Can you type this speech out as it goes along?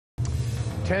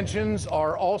Tensions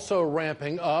are also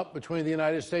ramping up between the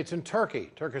United States and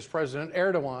Turkey. Turkish President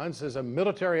Erdogan says a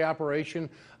military operation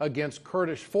against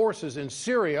Kurdish forces in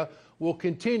Syria will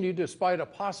continue despite a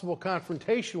possible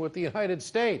confrontation with the United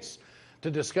States. To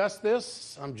discuss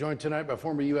this, I'm joined tonight by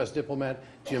former U.S. diplomat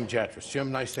Jim Jatras. Jim,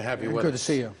 nice to have you with us. Good to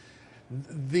see you.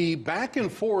 The back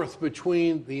and forth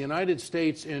between the United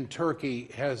States and Turkey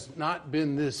has not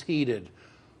been this heated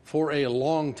for a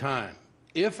long time,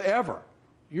 if ever.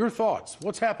 Your thoughts?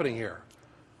 What's happening here?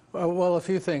 Well, a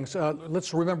few things.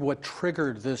 Let's remember what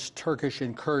triggered this Turkish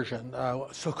incursion,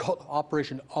 so-called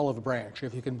Operation Olive Branch,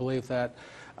 if you can believe that.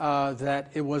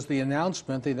 That it was the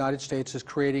announcement the United States is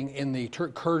creating in the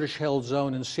Kurdish-held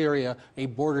zone in Syria a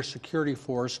border security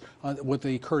force with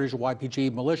the Kurdish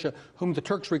YPG militia, whom the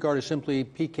Turks regard as simply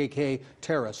PKK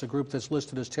terrorists, a group that's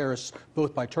listed as terrorists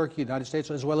both by Turkey, the United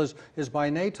States, as well as by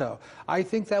NATO. I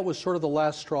think that was sort of the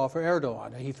last straw for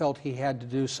Erdogan. He felt he had to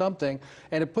do something,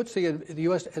 and it puts the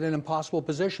U.S. in an impossible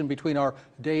position between our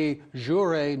de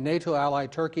jure NATO ally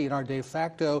Turkey and our de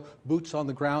facto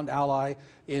boots-on-the-ground ally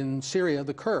in Syria,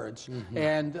 the Kurds.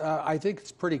 And I think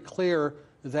it's pretty clear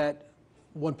that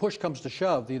when push comes to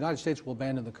shove, the United States will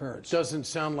abandon the Kurds. Doesn't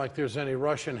sound like there's any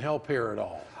Russian help here at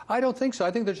all. I don't think so.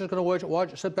 I think they're just going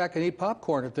to sit back and eat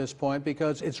popcorn at this point,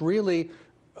 because it's really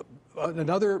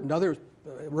another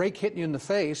rake hitting you in the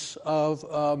face of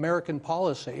American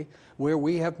policy where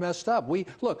we have messed up.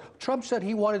 Look, Trump said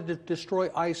he wanted to destroy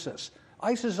ISIS.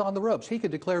 ISIS is on the ropes. He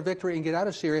could declare victory and get out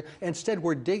of Syria. Instead,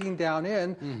 we're digging down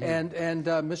in, and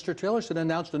Mr. Tillerson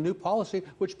announced a new policy,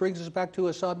 which brings us back to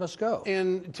Assad must go.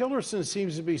 And Tillerson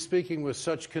seems to be speaking with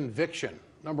such conviction.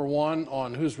 Number one,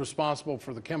 on who's responsible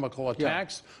for the chemical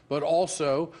attacks, but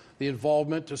also the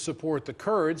involvement to support the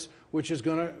Kurds, which is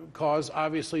going to cause,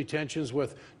 obviously, tensions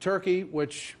with Turkey,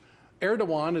 which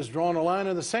Erdogan has drawn a line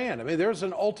in the sand. I mean, there's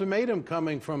an ultimatum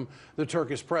coming from the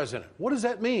Turkish president. What does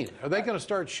that mean? Are they going to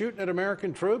start shooting at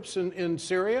American troops in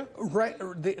Syria? Right.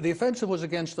 The offensive was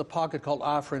against a pocket called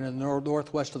Afrin in the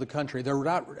northwest of the country. There were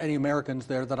not any Americans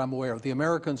there that I'm aware of. The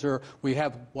Americans we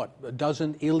have, what, a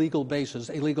dozen illegal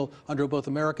bases, illegal under both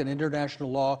American and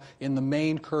international law in the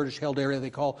main Kurdish-held area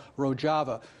they call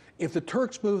Rojava. If the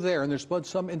Turks move there, and there's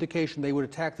some indication they would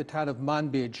attack the town of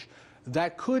Manbij,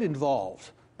 that could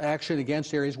involve action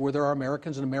against areas where there are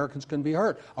Americans, and Americans can be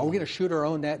hurt. Are we going to shoot our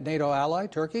own NATO ally,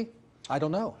 Turkey? I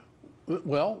don't know.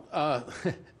 Well,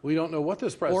 we don't know what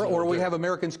this president Or will we do. have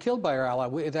Americans killed by our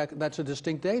ally. That's a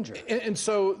distinct danger. And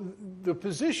so the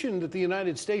position that the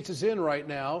United States is in right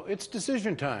now, it's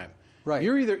decision time. Right.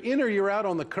 You're either in or you're out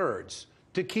on the Kurds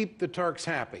to keep the Turks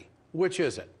happy. Which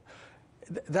is it?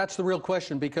 That's the real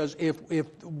question, because if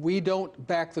we don't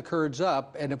back the Kurds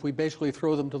up, and if we basically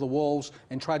throw them to the wolves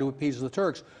and try to appease the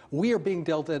Turks, we are being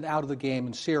dealt out of the game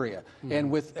in Syria.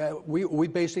 And we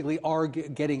basically are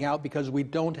getting out because we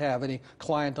don't have any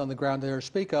client on the ground there to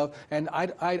speak of. And I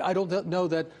don't know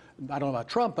that, I don't know about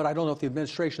Trump, but I don't know if the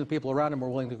administration, the people around him, are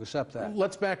willing to accept that.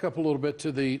 Let's back up a little bit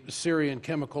to the Syrian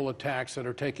chemical attacks that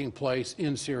are taking place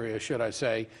in Syria, should I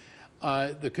say.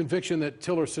 The conviction that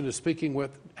Tillerson is speaking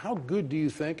with, how good do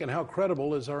you think and how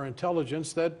credible is our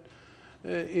intelligence that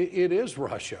it is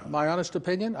Russia? My honest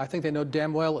opinion, I think they know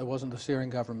damn well it wasn't the Syrian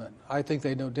government. I think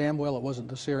they know damn well it wasn't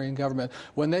the Syrian government.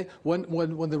 When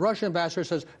the Russian ambassador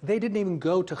says they didn't even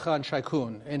go to Khan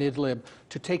Shaykhun in Idlib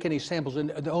to take any samples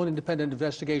in their own independent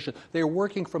investigation, they are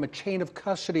working from a chain of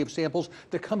custody of samples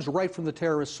that comes right from the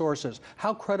terrorist sources.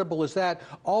 How credible is that?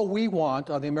 All we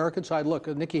want on the American side, look,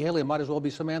 Nikki Haley might as well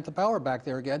be Samantha Power back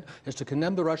there again, is to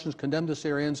condemn the Russians, condemn the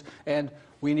Syrians, and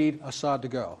we need Assad to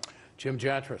go. Jim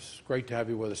Jatras, great to have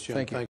you with us, Jim. Thank you.